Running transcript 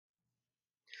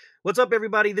What's up,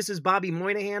 everybody? This is Bobby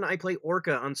Moynihan. I play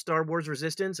Orca on Star Wars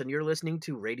Resistance, and you're listening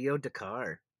to Radio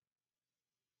Dakar.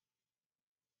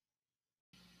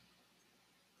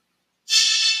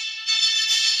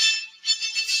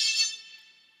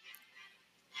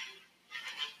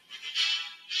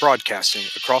 Broadcasting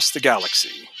across the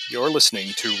galaxy, you're listening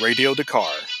to Radio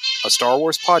Dakar, a Star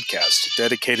Wars podcast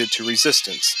dedicated to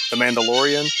Resistance, The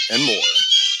Mandalorian, and more.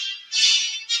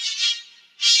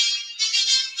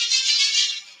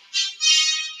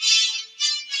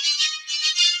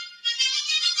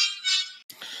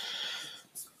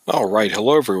 All right,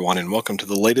 hello everyone, and welcome to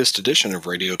the latest edition of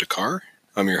Radio Dakar.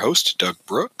 I'm your host, Doug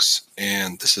Brooks,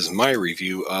 and this is my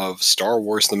review of Star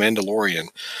Wars The Mandalorian,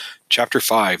 Chapter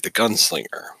 5, The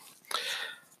Gunslinger.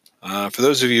 For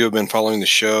those of you who have been following the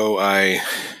show, I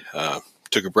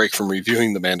took a break from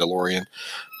reviewing The Mandalorian,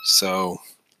 so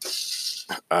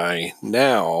I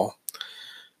now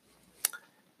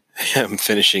am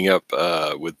finishing up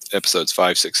with episodes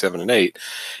 5, 6, 7, and 8,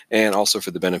 and also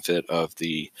for the benefit of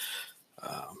the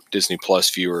Disney Plus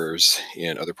viewers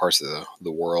in other parts of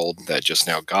the world that just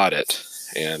now got it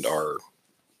and are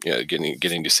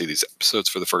getting to see these episodes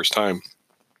for the first time.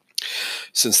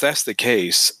 Since that's the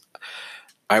case,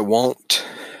 I won't.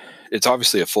 It's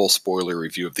obviously a full spoiler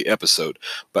review of the episode,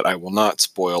 but I will not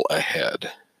spoil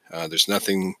ahead. There's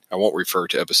nothing. I won't refer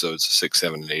to episodes 6,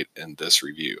 7, and 8 in this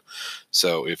review.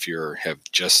 So if you have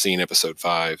just seen episode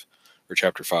 5 or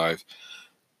chapter 5,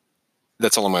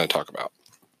 that's all I'm going to talk about.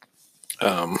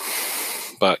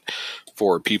 But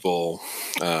for people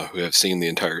who have seen the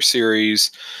entire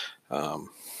series,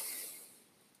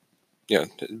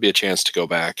 it'd be a chance to go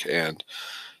back and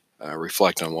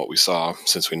reflect on what we saw,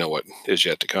 since we know what is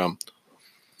yet to come.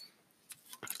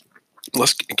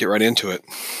 Let's get right into it.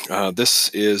 This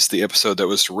is the episode that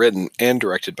was written and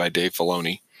directed by Dave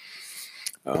Filoni.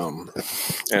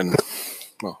 And,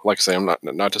 well, like I say, I'm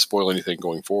not to spoil anything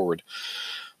going forward,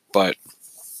 but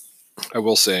I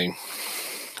will say,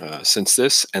 since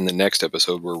this and the next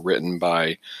episode were written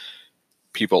by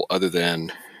people other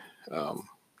than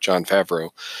Jon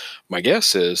Favreau, my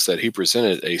guess is that he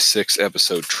presented a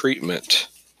 6-episode treatment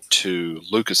to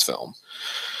Lucasfilm.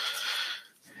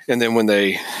 And then when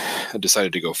they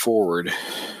decided to go forward,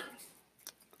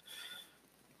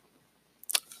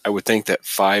 I would think that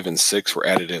 5 and 6 were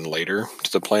added in later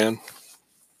to the plan,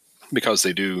 because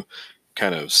they do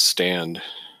kind of stand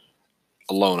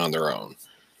alone on their own.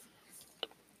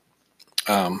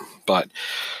 But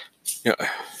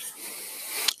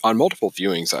on multiple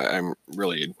viewings, I'm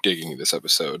really digging this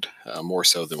episode, more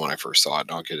so than when I first saw it,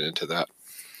 and I'll get into that.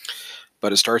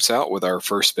 But it starts out with our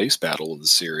first space battle of the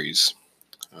series.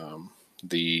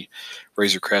 The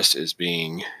Razor Crest is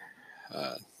being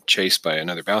chased by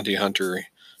another bounty hunter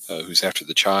who's after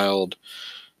the child.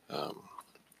 The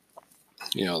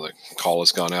call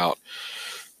has gone out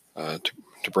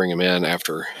to bring him in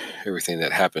after everything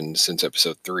that happened since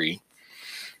episode 3.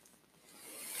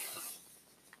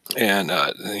 And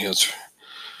it's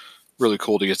really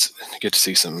cool to get to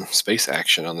see some space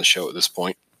action on the show at this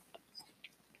point.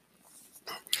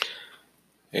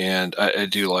 And I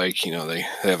do like, they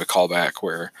have a callback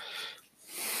where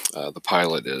the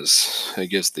pilot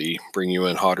gives the bring you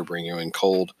in hot or bring you in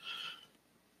cold,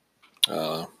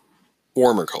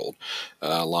 warm or cold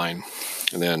line,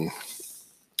 and then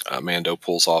Mando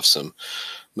pulls off some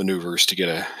maneuvers to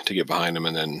get behind him,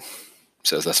 and then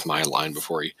says that's my line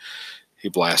before he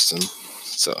blasts him.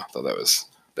 So I thought that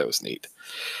was neat.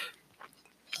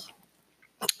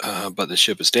 But the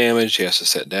ship is damaged. He has to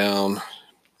set down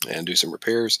and do some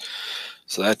repairs.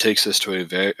 So that takes us to a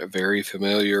very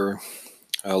familiar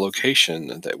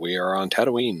location, that we are on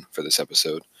Tatooine for this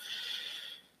episode.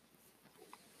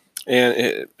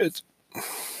 And it's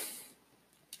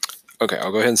okay,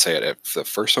 I'll go ahead and say it. The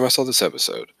first time I saw this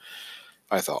episode,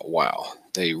 I thought, wow,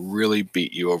 they really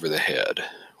beat you over the head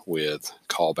with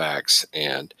callbacks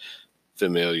and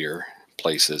familiar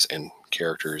places and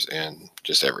characters and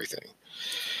just everything.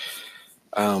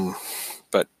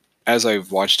 But as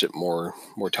I've watched it more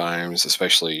times,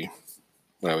 especially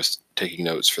when I was taking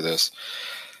notes for this,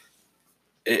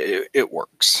 it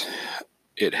works.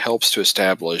 It helps to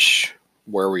establish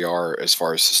where we are as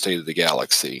far as the state of the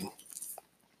galaxy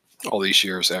all these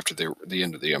years after the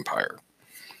end of the Empire.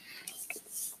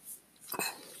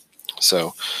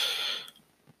 So,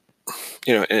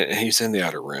 and he's in the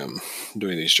Outer Rim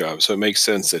doing these jobs, so it makes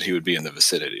sense that he would be in the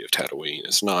vicinity of Tatooine.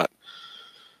 It's not,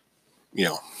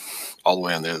 all the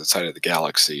way on the other side of the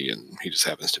galaxy, and he just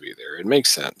happens to be there. It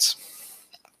makes sense.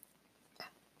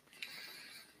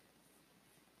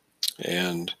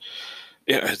 And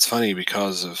it's funny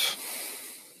because of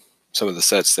some of the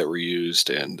sets that were used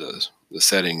and the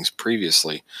settings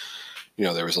previously,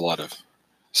 there was a lot of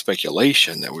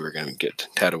speculation that we were going to get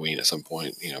Tatooine at some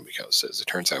point, because as it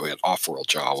turns out we had off-world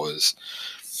Jawas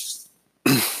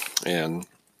and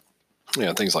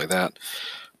things like that,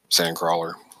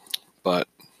 Sandcrawler. But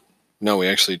no, we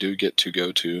actually do get to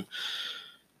go to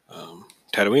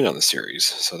Tatooine on the series,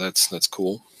 so that's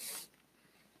cool.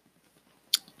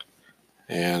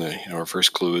 And our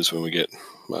first clue is when we get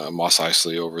Mos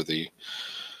Eisley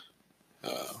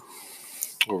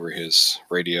over his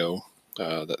radio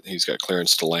that he's got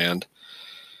clearance to land,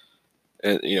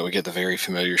 and we get the very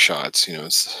familiar shots.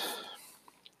 It's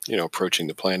approaching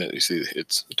the planet. You see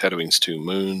it's Tatooine's 2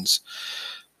 moons.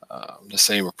 The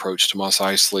same approach to Mos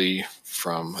Eisley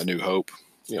from A New Hope.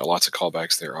 Lots of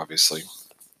callbacks there, obviously.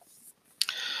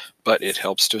 But it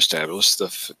helps to establish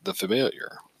the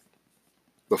familiar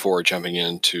before jumping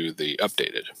into the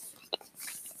updated.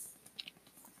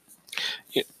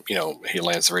 He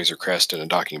lands the Razor Crest in a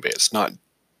docking bay. It's not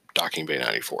docking bay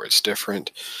 94. It's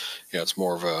different. It's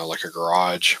more of like a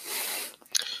garage.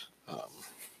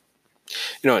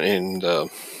 And the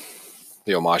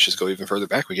homages go even further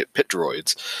back. We get pit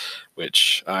droids,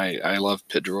 which I love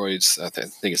pit droids. I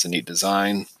think it's a neat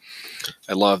design.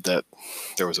 I love that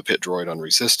there was a pit droid on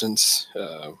Resistance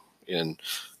in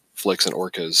Flix and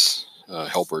Orca's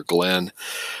helper Glenn.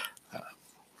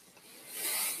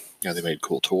 They made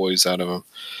cool toys out of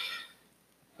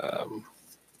them.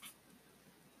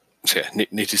 So yeah,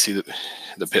 neat to see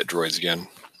the pit droids again.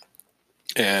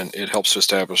 And it helps to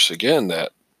establish again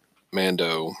that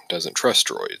Mando doesn't trust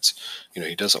droids.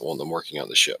 He doesn't want them working on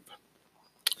the ship.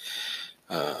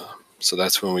 So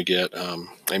that's when we get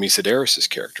Amy Sedaris'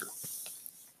 character.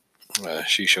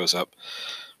 She shows up.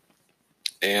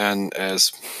 And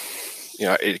as,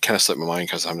 it kind of slipped my mind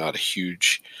because I'm not a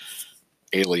huge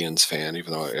Aliens fan,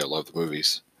 even though I love the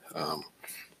movies.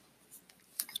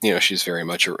 She's very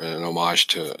much an homage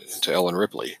to Ellen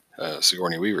Ripley,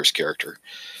 Sigourney Weaver's character.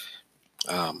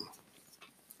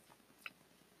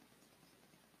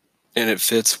 And it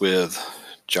fits with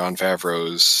Jon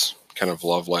Favreau's kind of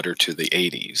love letter to the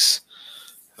 80s.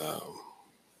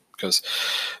 Because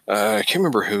I can't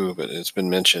remember who, but it's been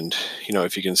mentioned,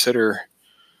 if you consider,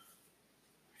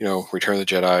 Return of the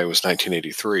Jedi was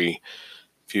 1983.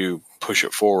 If you push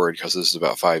it forward, because this is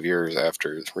about 5 years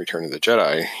after Return of the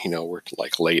Jedi, we're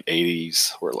like late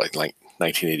 80s, we're like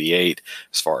 1988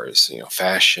 as far as,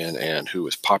 fashion and who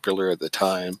was popular at the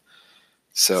time.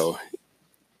 So,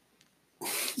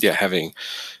 yeah, having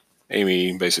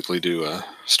Amy basically do a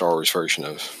Star Wars version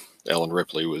of Ellen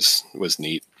Ripley was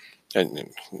neat.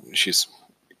 And she's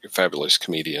a fabulous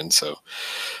comedian, so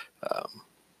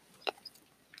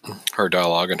her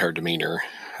dialogue and her demeanor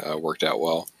worked out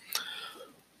well.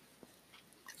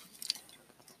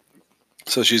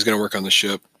 So she's going to work on the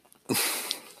ship.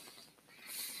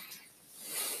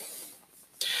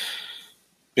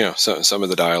 So some of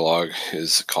the dialogue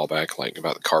is a callback, like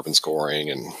about the carbon scoring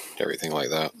and everything like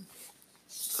that.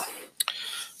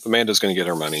 Amanda's going to get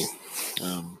her money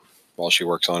while she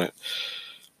works on it.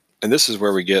 And this is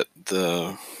where we get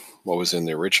what was in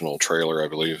the original trailer, I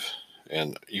believe,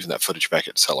 and even that footage back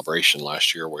at Celebration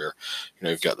last year where,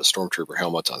 you've got the Stormtrooper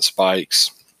helmets on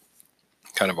spikes,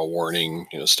 kind of a warning,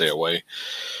 stay away.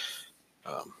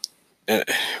 And it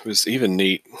was even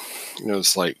neat,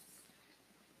 it's like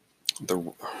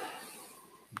the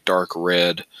dark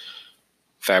red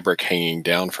fabric hanging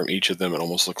down from each of them. It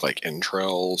almost looked like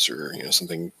entrails or,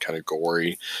 something kind of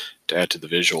gory to add to the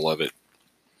visual of it.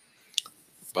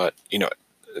 But,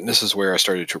 and this is where I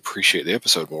started to appreciate the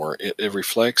episode more. It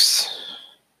reflects,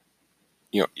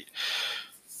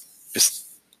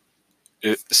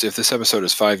 if this episode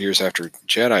is 5 years after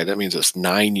Jedi, that means it's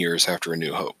 9 years after A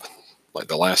New Hope, like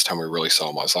the last time we really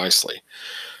saw Mos Eisley.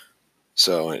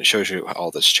 So it shows you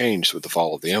all that's changed with the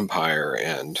fall of the Empire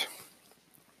and,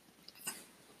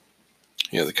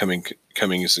 the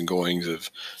comings and goings of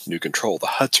New Control. The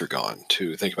Hutts are gone,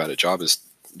 too. Think about it.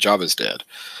 Jabba's dead.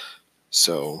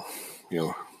 So,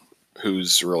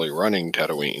 who's really running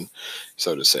Tatooine,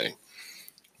 so to say.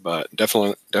 But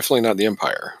definitely not the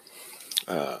Empire.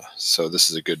 So this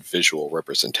is a good visual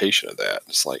representation of that.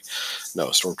 It's like, no,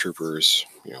 stormtroopers,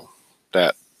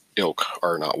 that ilk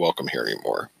are not welcome here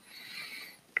anymore.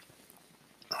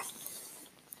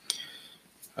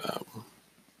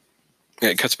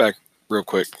 It cuts back real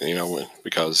quick,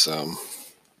 because the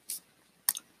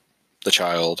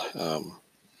child,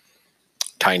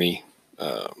 Tiny,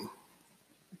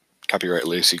 copyright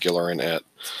Lacey Gillerin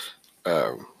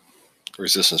at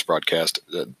Resistance broadcast,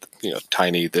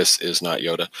 Tiny, this is not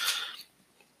Yoda.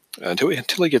 Until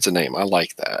he gets a name. I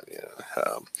like that.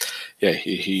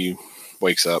 He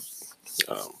wakes up.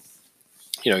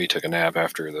 He took a nap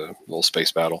after the little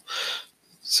space battle.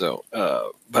 So,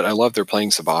 but I love they're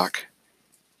playing Sabacc.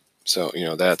 So,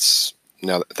 that's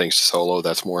now that thanks to Solo,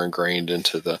 that's more ingrained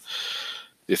into the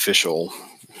official,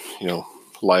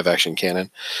 live action canon.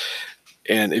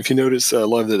 And if you notice, I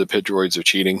love that the pit droids are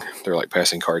cheating. They're like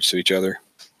passing cards to each other.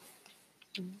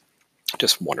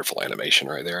 Just wonderful animation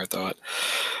right there, I thought.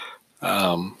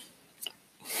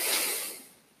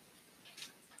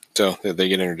 So they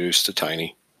get introduced to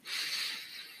Tiny.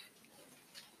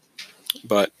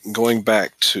 But going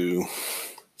back to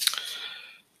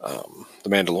the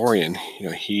Mandalorian,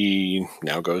 he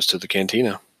now goes to the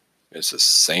cantina. It's the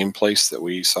same place that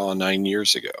we saw 9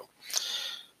 years ago,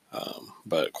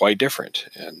 but quite different.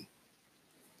 And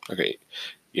okay,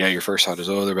 yeah, your first thought is,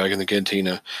 oh, they're back in the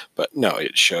cantina, but no,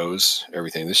 it shows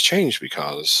everything that's changed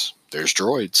because there's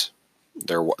droids.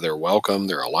 They're welcome,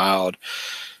 they're allowed,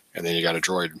 and then you got a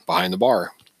droid behind the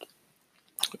bar.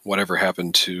 Whatever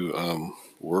happened to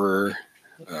Wurher,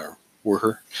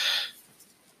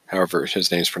 however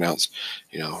his name's pronounced,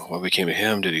 what became of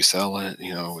him? Did he sell it?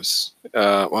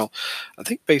 Well, I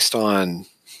think based on,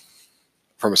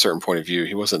 from a certain point of view,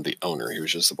 he wasn't the owner. He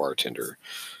was just the bartender.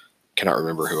 Cannot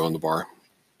remember who owned the bar.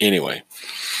 Anyway,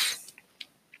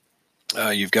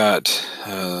 you've got,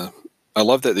 I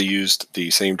love that they used the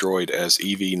same droid as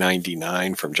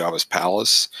EV-99 from Jabba's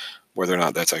palace. Whether or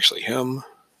not that's actually him,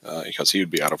 because he would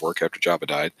be out of work after Jabba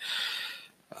died.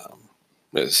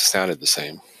 It sounded the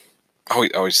same. I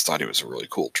always thought it was a really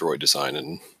cool droid design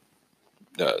and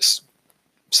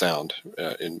sound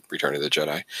in Return of the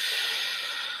Jedi.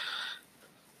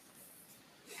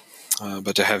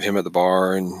 But to have him at the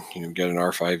bar and get an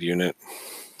R5 unit,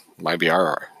 might be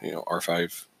our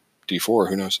R5D4,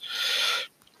 who knows?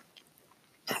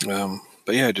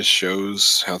 But yeah, it just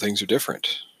shows how things are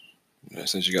different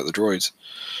since you got the droids.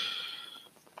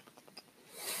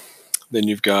 Then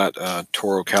you've got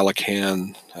Toro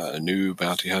Calican, a new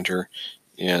bounty hunter,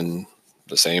 in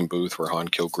the same booth where Han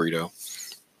killed Greedo.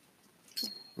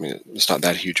 I mean, it's not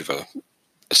that huge of a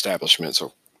establishment,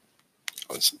 so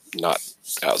it's not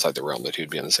outside the realm that he'd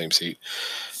be in the same seat.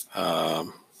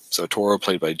 So Toro,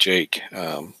 played by Jake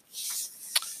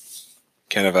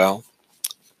Cannavale. I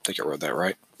think I wrote that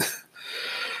right.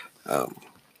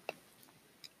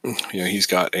 He's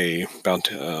got a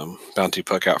bounty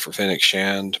puck out for Fennec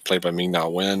Shand, played by Ming-Na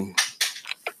Wen.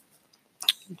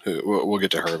 We'll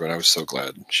get to her, but I was so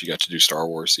glad she got to do Star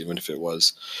Wars, even if it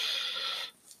was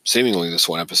seemingly this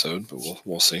one episode, but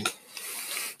we'll see.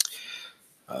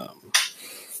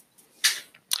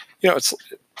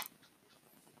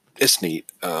 It's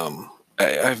neat.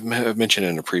 I've mentioned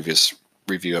in a previous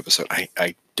review episode,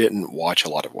 I didn't watch a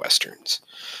lot of Westerns,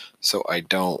 so I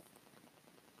don't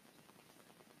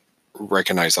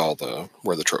recognize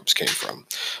where the tropes came from.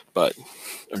 But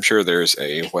I'm sure there's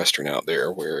a Western out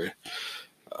there where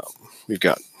we've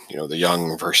got, the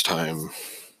young first-time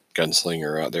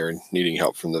gunslinger out there needing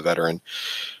help from the veteran,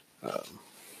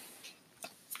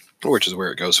 which is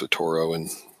where it goes with Toro and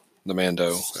the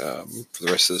Mando for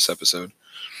the rest of this episode.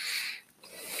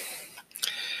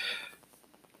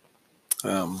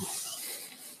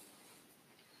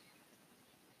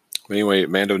 But anyway,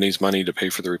 Mando needs money to pay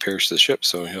for the repairs to the ship,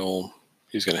 so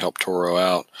he's going to help Toro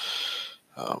out.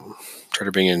 Try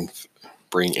to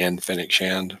bring in Fennec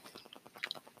Shand.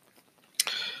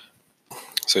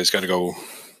 So he's got to go,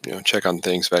 check on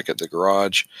things back at the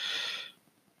garage.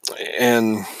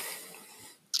 And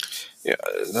yeah,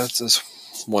 that's just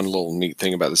one little neat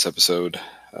thing about this episode.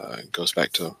 It goes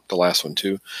back to the last one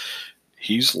too.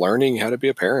 He's learning how to be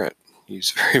a parent.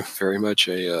 He's very, very much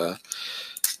a,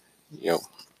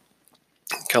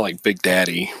 kind of like Big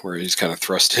Daddy, where he's kind of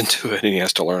thrust into it and he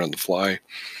has to learn on the fly.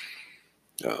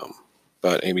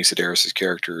 But Amy Sedaris'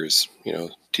 character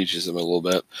teaches him a little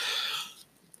bit.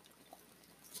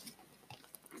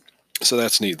 So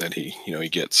that's neat that he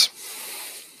gets,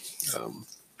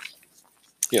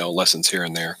 lessons here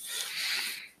and there.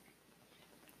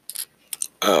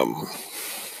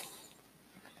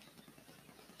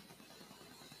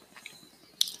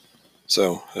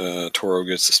 So Toro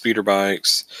gets the speeder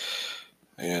bikes,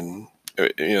 and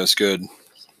it's good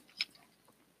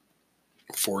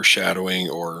foreshadowing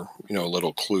or a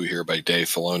little clue here by Dave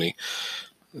Filoni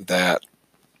that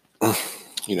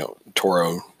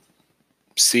Toro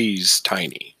sees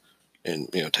Tiny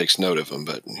and takes note of him,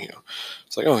 but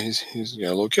it's like, oh, he's got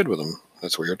a little kid with him.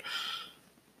 That's weird.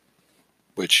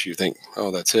 Which you think, oh,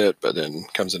 that's it, but then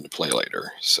comes into play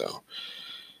later. So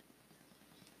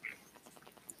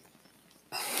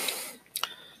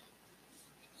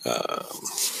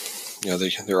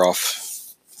they're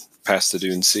off past the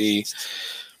Dune Sea.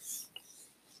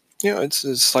 It's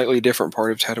a slightly different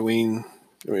part of Tatooine.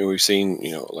 I mean, we've seen,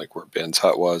 like where Ben's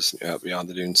hut was beyond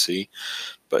the Dune Sea,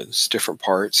 but it's different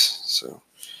parts. So,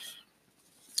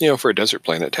 for a desert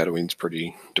planet, Tatooine's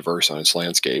pretty diverse on its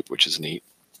landscape, which is neat.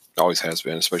 Always has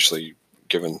been, especially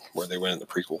given where they went in the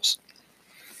prequels.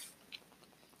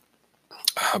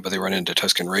 But they run into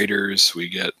Tusken Raiders. We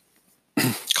get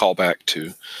callback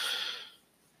to,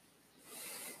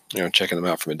 checking them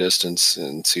out from a distance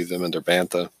and see them in their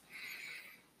bantha.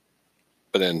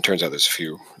 But then it turns out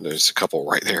there's a couple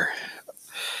right there.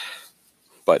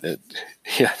 But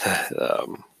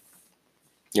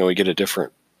we get a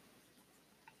different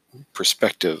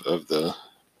perspective of the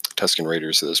Tusken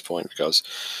Raiders at this point, because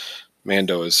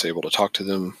Mando is able to talk to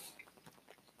them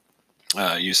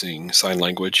using sign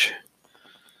language,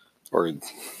 or,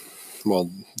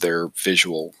 their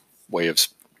visual way of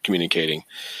communicating,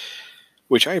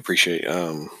 which I appreciate.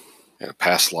 In a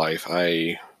past life,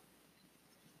 I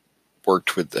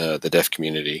worked with the deaf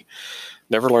community.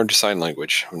 Never learned sign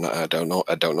language. I don't know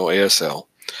ASL,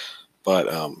 but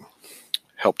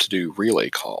helped to do relay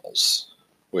calls,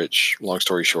 which, long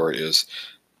story short, is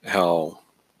how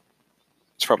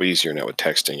it's probably easier now with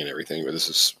texting and everything, but this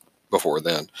is before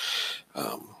then.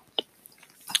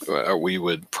 We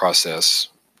would process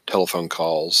telephone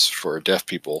calls for deaf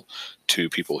people to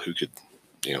people who could,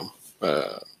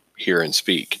 hear and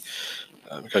speak,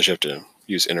 because you have to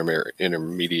use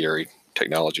intermediary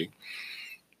technology.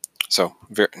 So,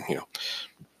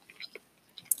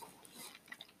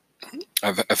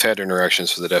 I've had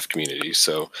interactions with the deaf community,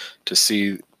 so to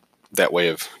see that way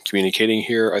of communicating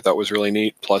here, I thought was really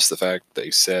neat. Plus the fact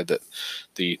they said that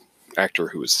the actor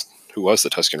who was the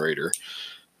Tusken Raider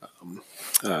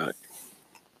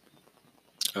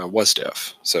was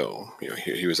deaf, so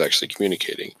he was actually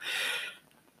communicating.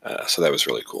 So that was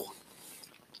really cool.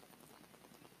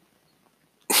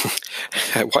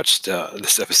 I watched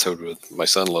this episode with my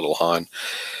son, Little Han,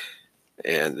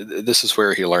 and this is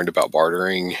where he learned about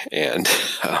bartering and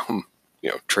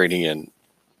trading in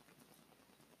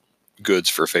goods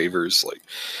for favors. Like,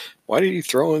 why did he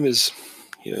throw him his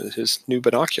new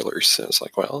binoculars? And it's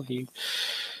like, well,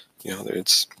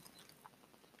 it's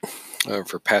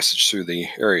for passage through the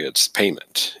area, it's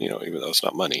payment, even though it's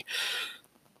not money.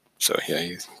 So yeah,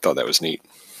 he thought that was neat.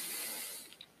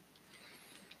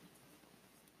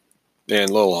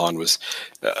 And Lil Han was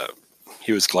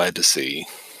glad to see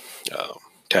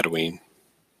Tatooine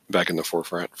back in the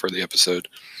forefront for the episode.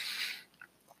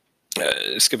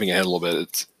 Skipping ahead a little bit,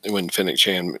 it's when Fennec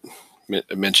Shand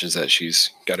mentions that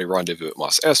she's got a rendezvous at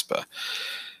Mos Espa.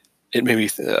 It made me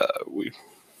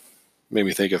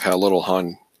think of how Little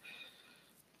Han.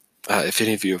 If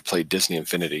any of you have played Disney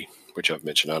Infinity, which I've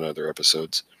mentioned on other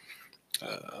episodes,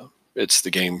 it's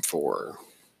the game for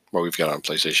what we've got on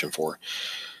PlayStation 4.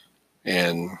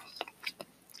 And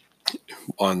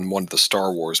on one of the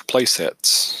Star Wars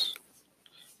playsets,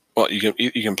 well, you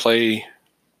can play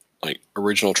like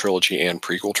original trilogy and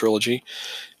prequel trilogy,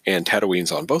 and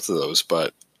Tatooine's on both of those.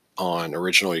 But on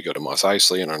original, you go to Mos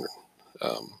Eisley, and on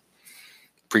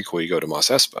prequel, you go to Mos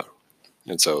Espa,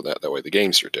 and so that way the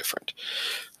games are different.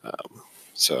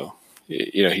 So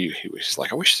he was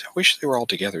like, I wish they were all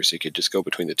together so you could just go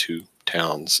between the two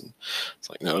towns. And it's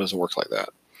like, no, it doesn't work like that.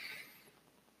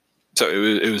 So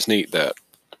it was neat that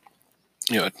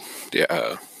the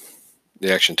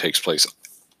action takes place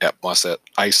at Mos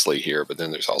Eisley here, but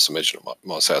then there's also mention of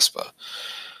Mos Espa.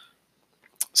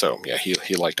 So yeah,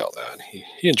 he liked all that.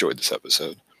 He enjoyed this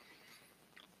episode.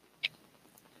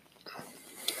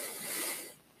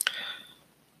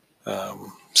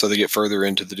 So they get further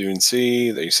into the Dune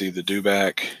Sea. They see the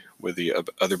Dewback with the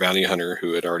other bounty hunter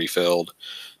who had already failed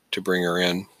to bring her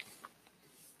in.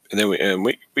 And then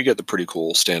we get the pretty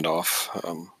cool standoff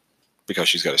because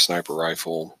she's got a sniper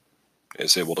rifle,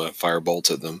 is able to fire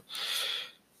bolts at them.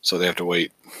 So they have to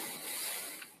wait,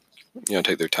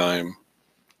 take their time.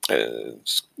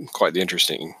 It's quite the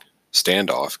interesting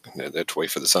standoff. They have to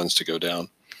wait for the suns to go down.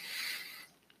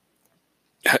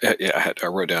 I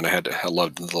wrote down, I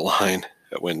loved the line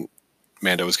when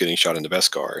Mando was getting shot in the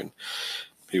Beskar and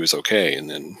he was okay. And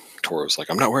then Toro was like,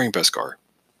 I'm not wearing Beskar.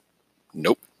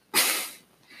 Nope.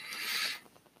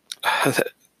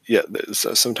 Yeah,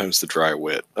 sometimes the dry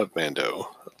wit of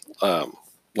Mando,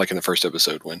 like in the first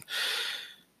episode when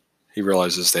he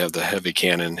realizes they have the heavy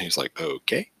cannon, he's like,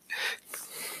 okay.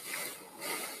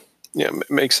 Yeah,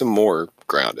 it makes him more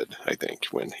grounded, I think,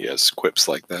 when he has quips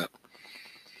like that.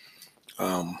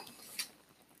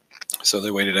 So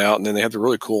they waited out, and then they have the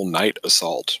really cool night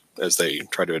assault as they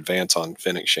try to advance on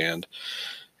Fennec Shand.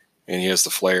 And he has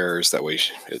the flares, that way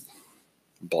it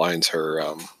blinds her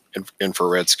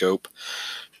infrared scope.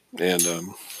 And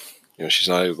she's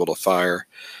not able to fire.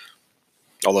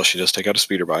 Although she does take out a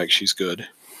speeder bike, she's good.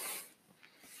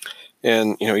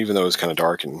 And, even though it was kind of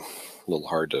dark and a little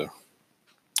hard to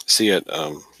see it,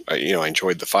 I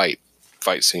enjoyed the fight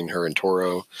scene, her and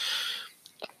Toro.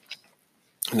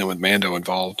 And then with Mando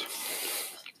involved.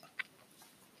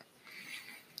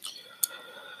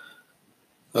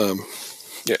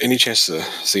 Any chance to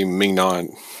see Ming-Na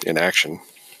in action?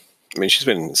 I mean, she's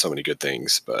been in so many good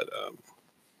things, but of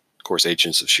course,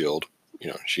 Agents of S.H.I.E.L.D.,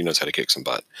 she knows how to kick some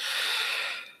butt.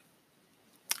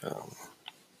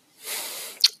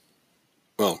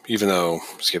 Well, even though,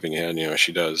 skipping ahead,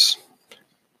 she does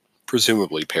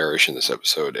presumably perish in this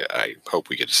episode, I hope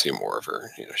we get to see more of her.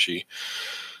 She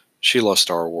loves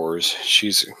Star Wars.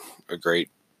 She's a great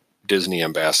Disney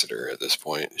ambassador at this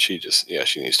point. She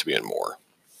needs to be in more.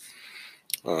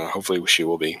 Hopefully she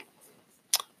will be.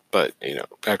 But,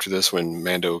 after this, when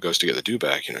Mando goes to get the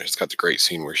dewback, it's got the great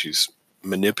scene where she's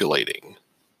manipulating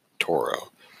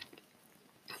Toro.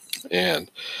 And,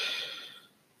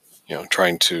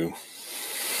 trying to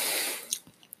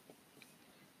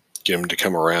get him to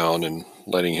come around and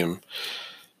letting him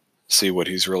see what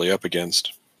he's really up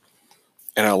against.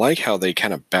 And I like how they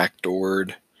kind of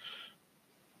backdoored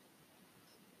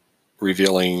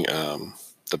revealing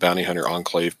the bounty hunter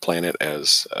enclave planet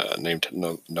as named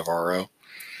Navarro.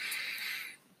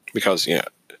 Because, I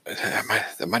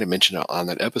might have mentioned it on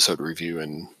that episode review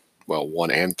in,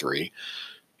 1 and 3.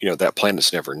 That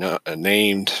planet's never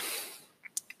named.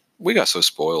 We got so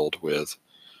spoiled with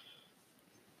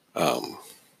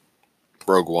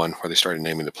Rogue One, where they started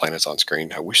naming the planets on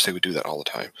screen. I wish they would do that all the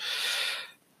time.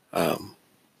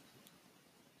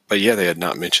 But yeah, they had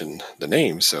not mentioned the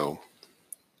name, so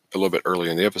a little bit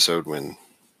earlier in the episode when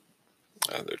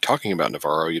they're talking about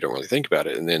Navarro, you don't really think about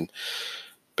it. And then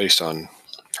based on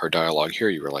her dialogue here,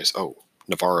 you realize, oh,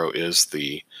 Navarro is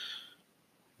the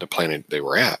planet they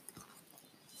were at.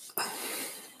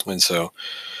 And so,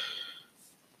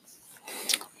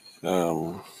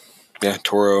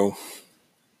 Toro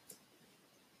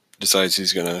decides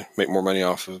he's going to make more money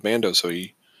off of Mando, so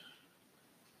he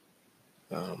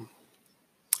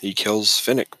kills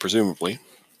Fennec, presumably.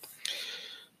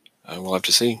 We'll have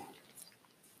to see.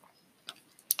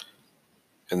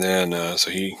 And then,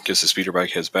 so he gets the speeder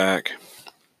bike, heads back.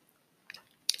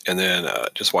 And then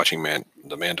just watching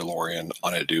the Mandalorian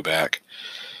on a dewback.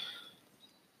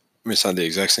 I mean, it's not the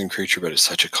exact same creature, but it's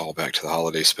such a callback to the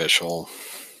holiday special.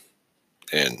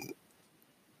 And,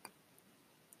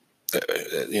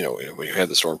 we had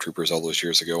the stormtroopers all those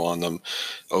years ago on them.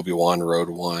 Obi-Wan rode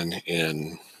one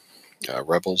in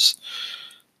Rebels.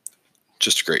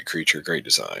 Just a great creature, great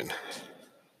design.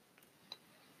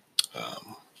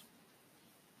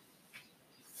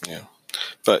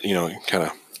 But, kind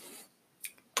of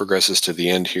progresses to the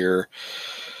end here.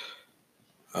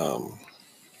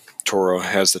 Toro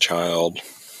has the child.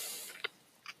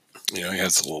 He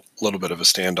has a little bit of a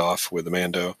standoff with the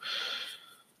Mando.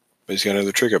 But he's got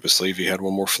another trick up his sleeve. He had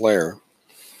one more flare.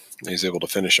 And he's able to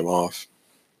finish him off.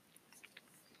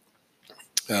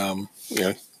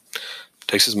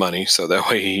 Takes his money, so that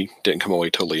way he didn't come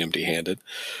away totally empty-handed.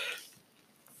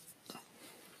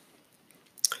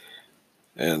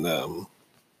 And,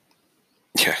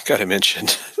 got to mention,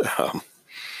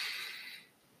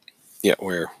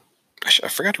 where I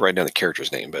forgot to write down the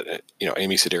character's name, but,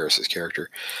 Amy Sedaris' character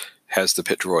has the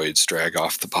pit droids drag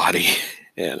off the body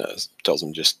and tells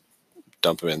them just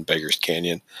dump him in Beggar's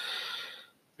Canyon,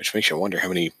 which makes you wonder how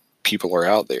many people are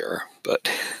out there. But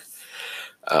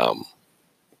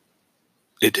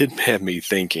it did have me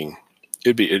thinking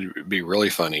it'd be really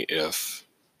funny if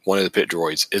one of the pit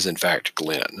droids is in fact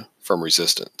Glenn from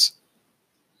Resistance.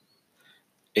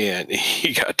 And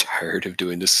he got tired of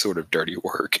doing this sort of dirty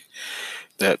work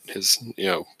that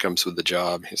comes with the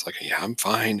job. He's like, yeah, I'm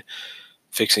fine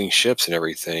fixing ships and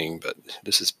everything, but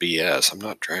this is BS. I'm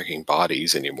not dragging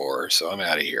bodies anymore, so I'm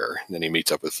out of here. And then he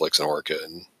meets up with Flix and Orca,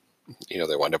 and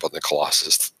they wind up on the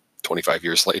Colossus 25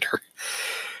 years later.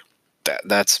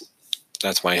 That's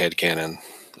my headcanon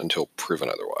until proven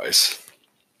otherwise.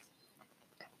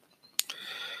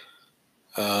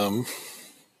 So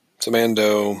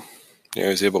Mando, he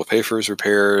was able to pay for his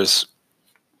repairs,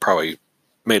 probably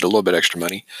made a little bit extra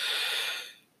money,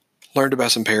 learned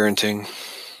about some parenting.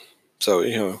 So,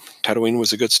 Tatooine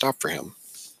was a good stop for him.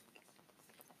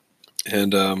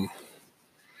 And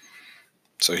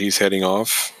so he's heading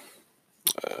off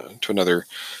to another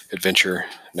adventure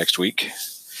next week.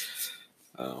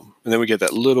 And then we get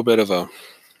that little bit of a,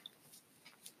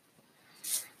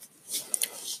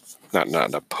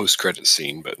 not a post-credit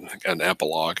scene, but an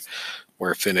epilogue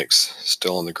where Fennec's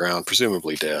still on the ground,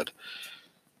 presumably dead.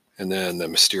 and then the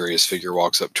mysterious figure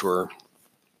walks up to her.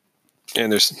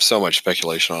 And there's so much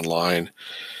speculation online.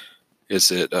 Is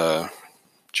it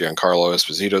Giancarlo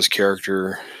Esposito's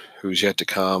character who's yet to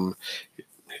come?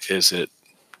 Is it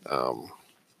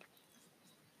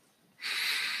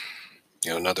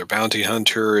another bounty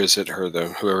hunter? Is it her,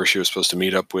 whoever she was supposed to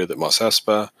meet up with at Mos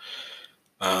Espa?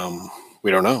 We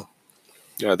don't know.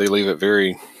 Yeah, they leave it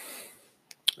very,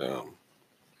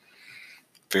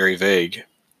 very vague.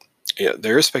 Yeah,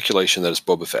 there is speculation that it's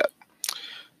Boba Fett.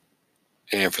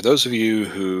 And for those of you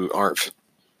who aren't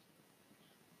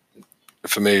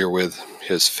familiar with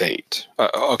his fate,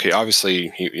 okay, obviously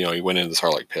he went into the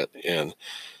Sarlacc pit in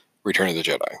Return of the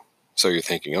Jedi. So you're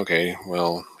thinking, okay,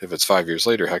 well, if it's 5 years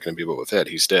later, how can it be Boba Fett?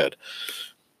 He's dead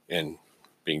and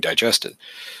being digested.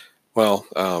 Well,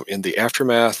 in the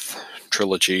Aftermath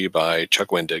trilogy by Chuck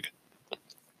Wendig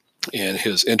and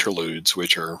his interludes,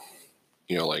 which are,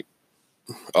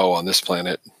 on this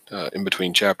planet, in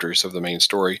between chapters of the main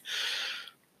story,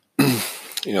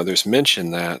 there's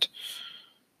mention that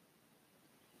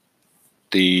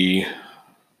the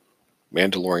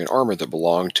Mandalorian armor that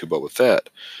belonged to Boba Fett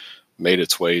made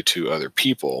its way to other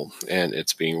people, and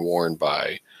it's being worn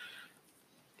by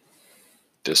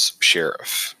this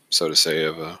sheriff, so to say,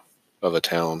 of a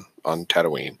town on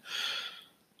Tatooine.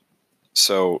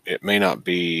 So it may not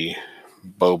be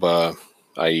Boba,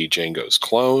 i.e. Jango's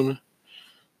clone,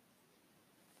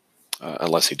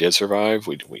 unless he did survive.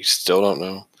 We still don't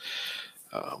know.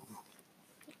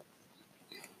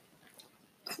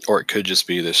 Or it could just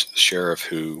be this sheriff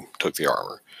who took the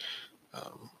armor.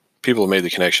 People have made the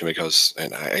connection because,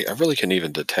 and I really couldn't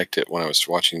even detect it when I was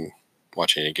watching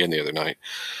it again the other night,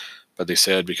 but they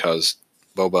said because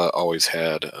Boba always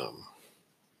had,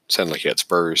 sounded like he had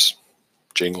spurs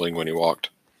jingling when he walked.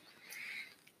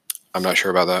 I'm not sure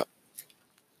about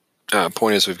that.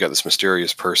 Point is, we've got this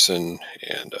mysterious person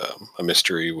and a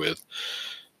mystery with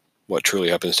what truly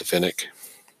happens to Fennec.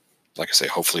 Like I say,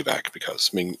 hopefully back,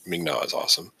 because Ming-Na is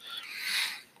awesome.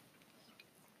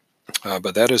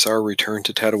 But that is our return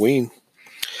to Tatooine.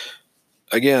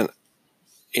 Again,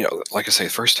 like I say,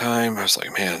 first time I was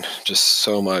like, man, just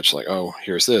so much like, oh,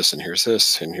 here's this and here's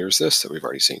this and here's this that we've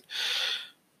already seen.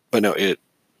 But no, it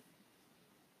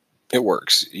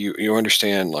works. You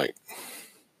understand, like,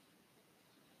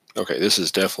 okay, this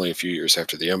is definitely a few years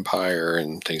after the Empire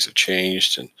and things have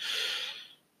changed, and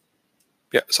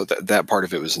yeah, so that part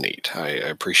of it was neat. I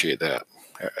appreciate that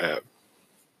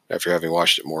after having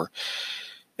watched it more.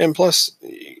 And plus,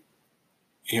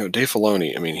 Dave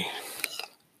Filoni, I mean,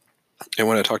 and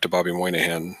when I talked to Bobby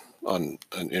Moynihan on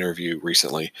an interview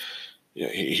recently,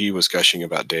 he was gushing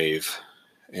about Dave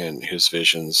and his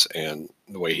visions and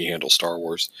the way he handles Star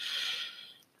Wars.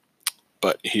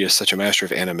 But he is such a master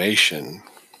of animation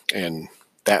and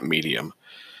that medium.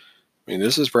 I mean,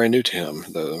 this is brand new to him.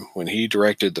 When he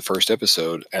directed the first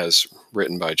episode as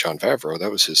written by Jon Favreau, that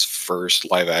was his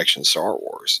first live-action Star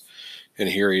Wars. And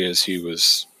here he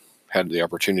is, had the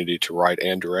opportunity to write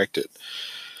and direct it.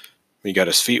 He got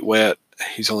his feet wet.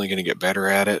 He's only going to get better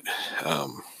at it.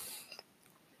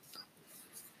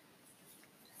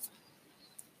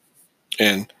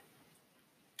 And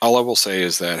all I will say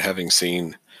is that having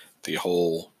seen the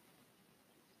whole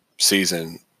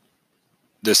season,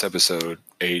 this episode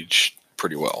aged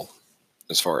pretty well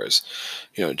as far as,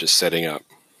 just setting up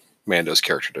Mando's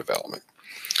character development.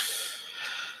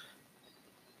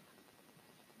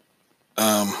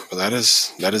 But that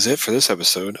is it for this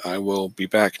episode. I will be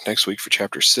back next week for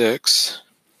Chapter 6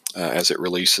 as it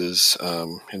releases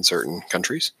in certain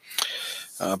countries.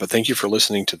 But thank you for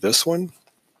listening to this one.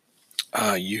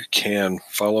 You can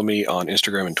follow me on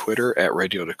Instagram and Twitter at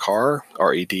Radio Dakar,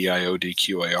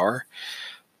 RADIODQAR.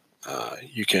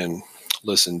 You can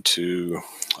listen to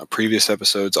previous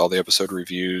episodes, all the episode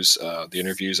reviews, the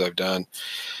interviews I've done.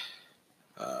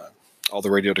 All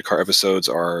the Radio Dakar episodes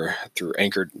are through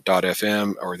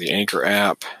Anchor.fm or the Anchor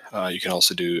app. You can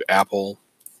also do Apple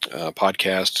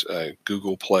Podcast,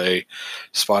 Google Play,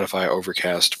 Spotify,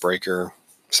 Overcast, Breaker,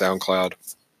 SoundCloud.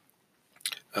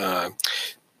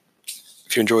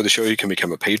 If you enjoy the show, you can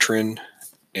become a patron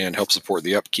and help support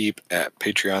the upkeep at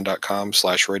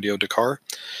patreon.com/Radio Dakar.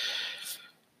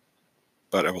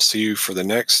 But I will see you for the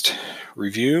next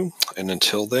review. And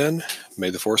until then, may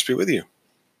the Force be with you.